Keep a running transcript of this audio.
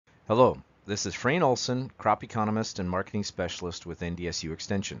Hello, this is Frayne Olson, crop economist and marketing specialist with NDSU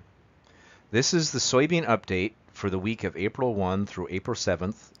Extension. This is the soybean update for the week of April 1 through April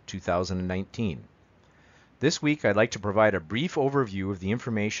 7th, 2019. This week I'd like to provide a brief overview of the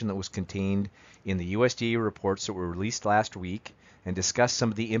information that was contained in the USDA reports that were released last week and discuss some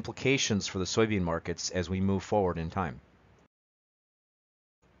of the implications for the soybean markets as we move forward in time.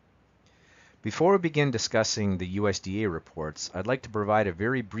 Before we begin discussing the USDA reports, I'd like to provide a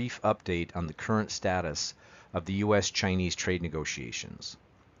very brief update on the current status of the U.S.-Chinese trade negotiations.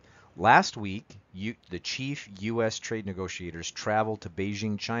 Last week, the chief U.S. trade negotiators traveled to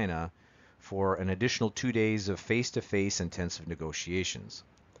Beijing, China for an additional 2 days of face-to-face intensive negotiations.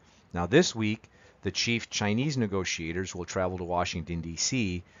 Now this week, the chief Chinese negotiators will travel to Washington,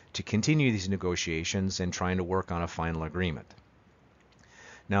 D.C. to continue these negotiations and trying to work on a final agreement.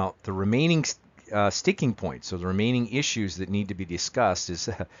 Now, the remaining sticking points, so the remaining issues that need to be discussed is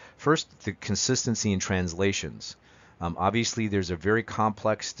first, the consistency in translations. Obviously, there's a very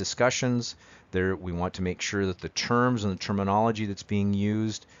complex discussions. There, we want to make sure that the terms and the terminology that's being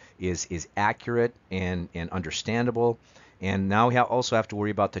used is accurate and understandable. And now we also have to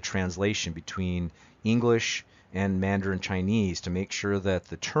worry about the translation between English and Mandarin Chinese to make sure that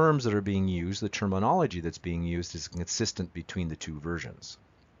the terms that are being used, the terminology that's being used, is consistent between the two versions.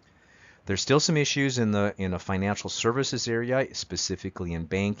 There's still some issues in a financial services area, specifically in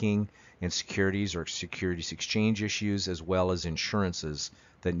banking and securities or securities exchange issues, as well as insurances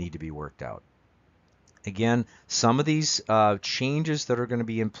that need to be worked out. Again, some of these changes that are going to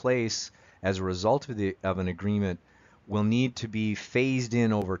be in place as a result of an agreement will need to be phased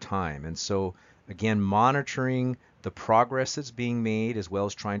in over time. And so, again, monitoring the progress that's being made, as well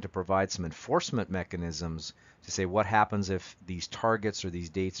as trying to provide some enforcement mechanisms to say what happens if these targets or these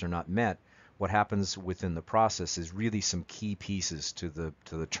dates are not met, what happens within the process is really some key pieces to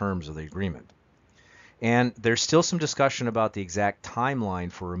the terms of the agreement. And there's still some discussion about the exact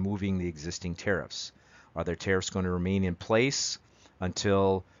timeline for removing the existing tariffs. Are there tariffs going to remain in place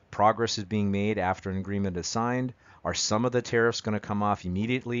until progress is being made after an agreement is signed? Are some of the tariffs going to come off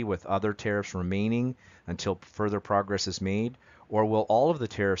immediately with other tariffs remaining until further progress is made? Or will all of the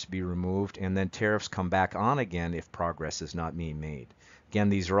tariffs be removed and then tariffs come back on again if progress is not being made? Again,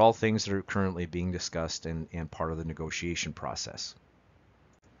 these are all things that are currently being discussed and part of the negotiation process.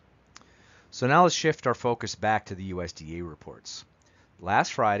 So now let's shift our focus back to the USDA reports.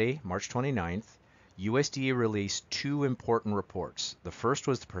 Last Friday, March 29th, USDA released two important reports. The first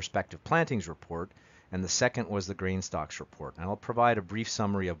was the Prospective Plantings Report, and the second was the Grain Stocks Report. And I'll provide a brief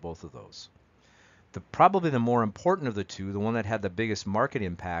summary of both of those. Probably the more important of the two, the one that had the biggest market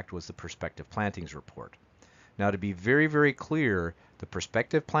impact, was the Prospective Plantings Report. Now, to be very, very clear, the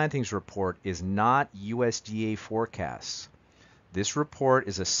Prospective Plantings Report is not USDA forecasts. This report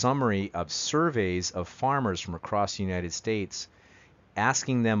is a summary of surveys of farmers from across the United States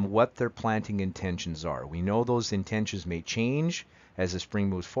asking them what their planting intentions are. We know those intentions may change as the spring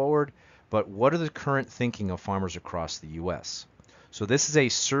moves forward, but what are the current thinking of farmers across the U.S.? So this is a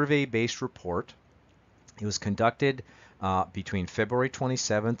survey-based report. It was conducted between February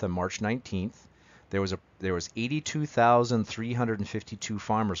 27th and March 19th. There was 82,352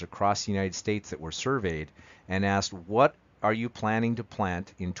 farmers across the United States that were surveyed and asked, what are you planning to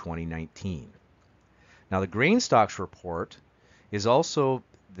plant in 2019? Now, the Grain Stocks Report is also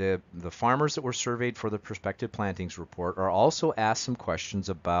the farmers that were surveyed for the Prospective Plantings Report are also asked some questions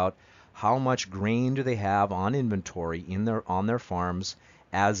about how much grain do they have on inventory on their farms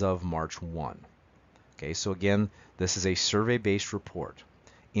as of March 1. Okay, so again, this is a survey-based report.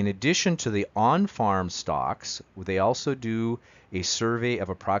 In addition to the on-farm stocks, they also do a survey of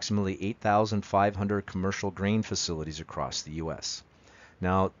approximately 8,500 commercial grain facilities across the U.S.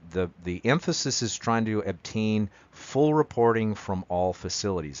 Now, the emphasis is trying to obtain full reporting from all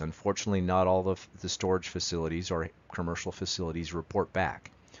facilities. Unfortunately, not all the storage facilities or commercial facilities report back.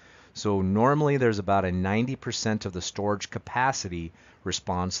 So normally there's about a 90% of the storage capacity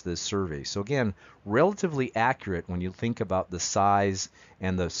responds to this survey. So again, relatively accurate when you think about the size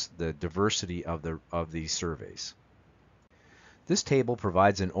and the diversity of these surveys. This table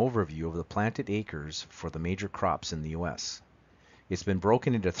provides an overview of the planted acres for the major crops in the U.S. It's been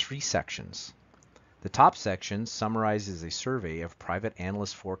broken into three sections. The top section summarizes a survey of private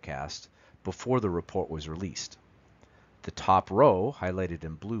analyst forecasts before the report was released. The top row, highlighted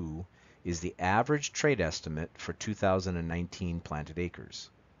in blue, is the average trade estimate for 2019 planted acres.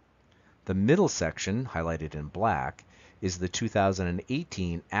 The middle section, highlighted in black, is the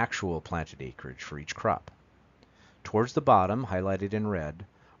 2018 actual planted acreage for each crop. Towards the bottom, highlighted in red,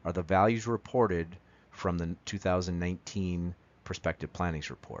 are the values reported from the 2019 Prospective Plantings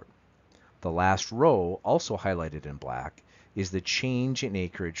Report. The last row, also highlighted in black, is the change in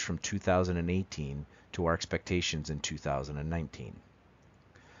acreage from 2018 to our expectations in 2019.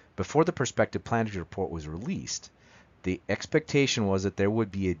 Before the prospective planting report was released, the expectation was that there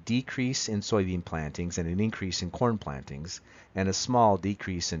would be a decrease in soybean plantings and an increase in corn plantings, and a small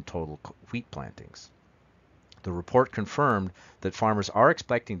decrease in total wheat plantings. The report confirmed that farmers are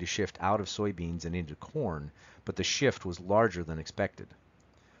expecting to shift out of soybeans and into corn, but the shift was larger than expected.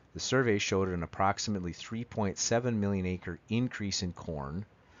 The survey showed an approximately 3.7 million acre increase in corn,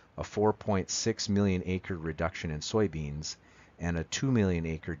 a 4.6 million acre reduction in soybeans, and a 2 million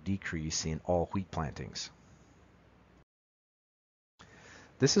acre decrease in all wheat plantings.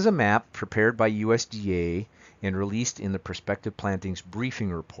 This is a map prepared by USDA and released in the Prospective Plantings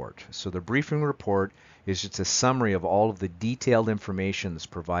Briefing Report. So the briefing report is just a summary of all of the detailed information that's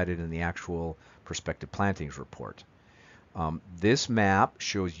provided in the actual Prospective Plantings Report. This map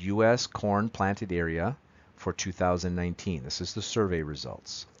shows U.S. corn planted area for 2019. This is the survey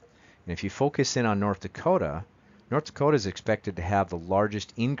results. And if you focus in on North Dakota is expected to have the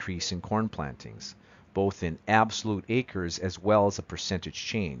largest increase in corn plantings, both in absolute acres as well as a percentage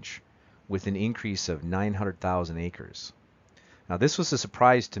change, with an increase of 900,000 acres. Now this was a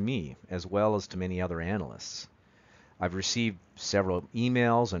surprise to me as well as to many other analysts. I've received several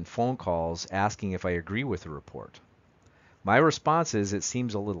emails and phone calls asking if I agree with the report. My response is it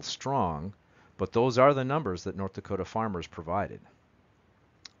seems a little strong, but those are the numbers that North Dakota farmers provided.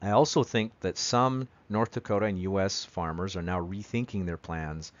 I also think that some North Dakota and U.S. farmers are now rethinking their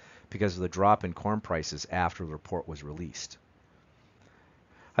plans because of the drop in corn prices after the report was released.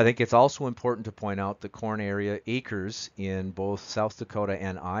 I think it's also important to point out that corn area acres in both South Dakota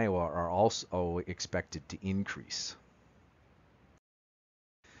and Iowa are also expected to increase.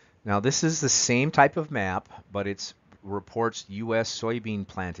 Now this is the same type of map, but it reports U.S. soybean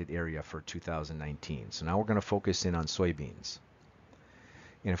planted area for 2019. So now we're going to focus in on soybeans.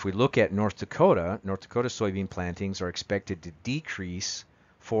 And if we look at North Dakota soybean plantings are expected to decrease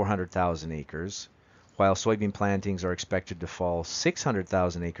 400,000 acres, while soybean plantings are expected to fall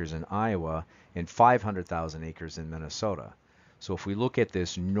 600,000 acres in Iowa and 500,000 acres in Minnesota. So if we look at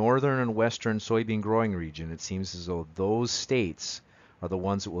this northern and western soybean growing region, it seems as though those states are the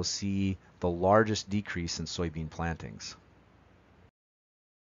ones that will see the largest decrease in soybean plantings.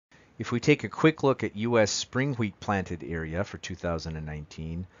 If we take a quick look at U.S. spring wheat planted area for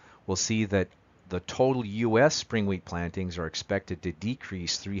 2019, we'll see that the total U.S. spring wheat plantings are expected to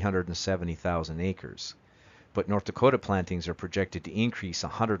decrease 370,000 acres, but North Dakota plantings are projected to increase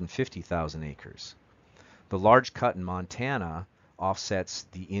 150,000 acres. The large cut in Montana offsets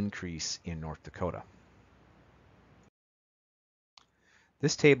the increase in North Dakota.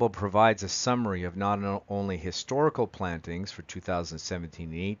 This table provides a summary of not only historical plantings for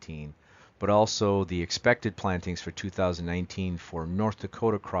 2017 and 18, but also the expected plantings for 2019 for North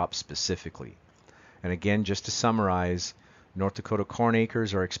Dakota crops specifically. And again, just to summarize, North Dakota corn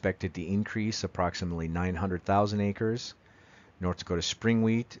acres are expected to increase approximately 900,000 acres. North Dakota spring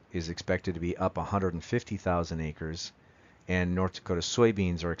wheat is expected to be up 150,000 acres, and North Dakota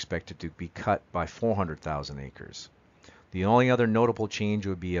soybeans are expected to be cut by 400,000 acres. The only other notable change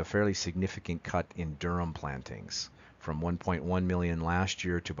would be a fairly significant cut in durum plantings, from 1.1 million last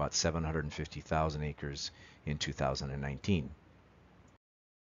year to about 750,000 acres in 2019.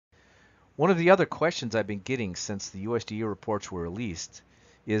 One of the other questions I've been getting since the USDA reports were released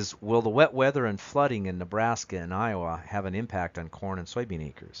is, will the wet weather and flooding in Nebraska and Iowa have an impact on corn and soybean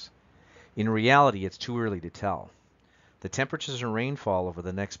acres? In reality, it's too early to tell. The temperatures and rainfall over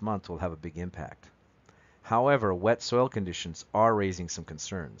the next month will have a big impact. However, wet soil conditions are raising some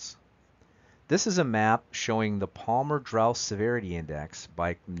concerns. This is a map showing the Palmer Drought Severity Index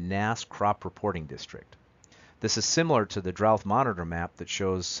by NASS Crop Reporting District. This is similar to the Drought Monitor map that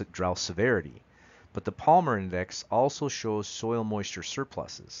shows drought severity, but the Palmer Index also shows soil moisture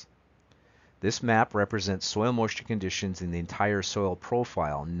surpluses. This map represents soil moisture conditions in the entire soil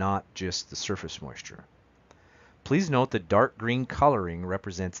profile, not just the surface moisture. Please note that dark green coloring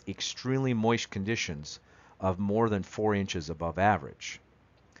represents extremely moist conditions of more than 4 inches above average.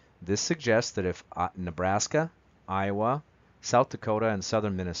 This suggests that if Nebraska, Iowa, South Dakota, and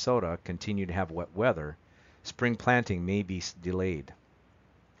southern Minnesota continue to have wet weather, spring planting may be delayed.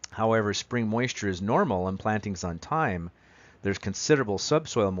 However, spring moisture is normal and plantings on time. There's considerable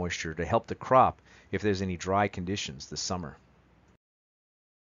subsoil moisture to help the crop if there's any dry conditions this summer.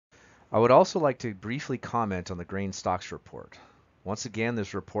 I would also like to briefly comment on the grain stocks report. Once again,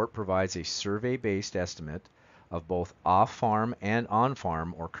 this report provides a survey-based estimate of both off-farm and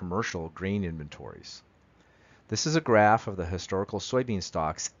on-farm or commercial grain inventories. This is a graph of the historical soybean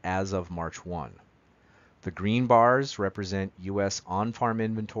stocks as of March 1. The green bars represent U.S. on-farm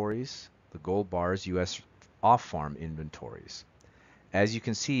inventories, the gold bars U.S. off-farm inventories. As you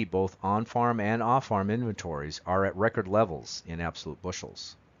can see, both on-farm and off-farm inventories are at record levels in absolute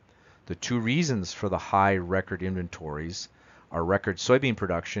bushels. The two reasons for the high record inventories are record soybean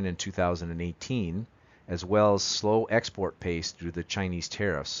production in 2018, as well as slow export pace due to the Chinese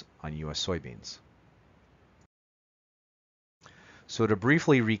tariffs on U.S. soybeans. So to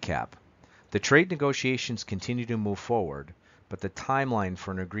briefly recap, the trade negotiations continue to move forward, but the timeline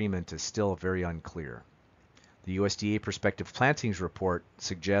for an agreement is still very unclear. The USDA prospective plantings report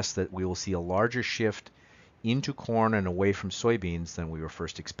suggests that we will see a larger shift into corn and away from soybeans than we were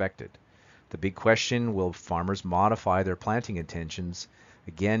first expected. The big question, will farmers modify their planting intentions,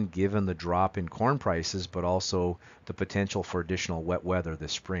 again given the drop in corn prices, but also the potential for additional wet weather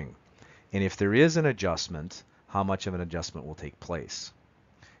this spring? And if there is an adjustment, how much of an adjustment will take place?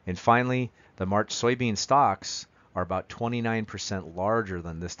 And finally, the March soybean stocks are about 29% larger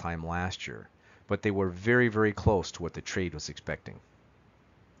than this time last year, but they were very, very close to what the trade was expecting.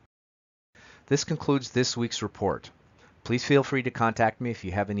 This concludes this week's report. Please feel free to contact me if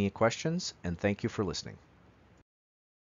you have any questions, and thank you for listening.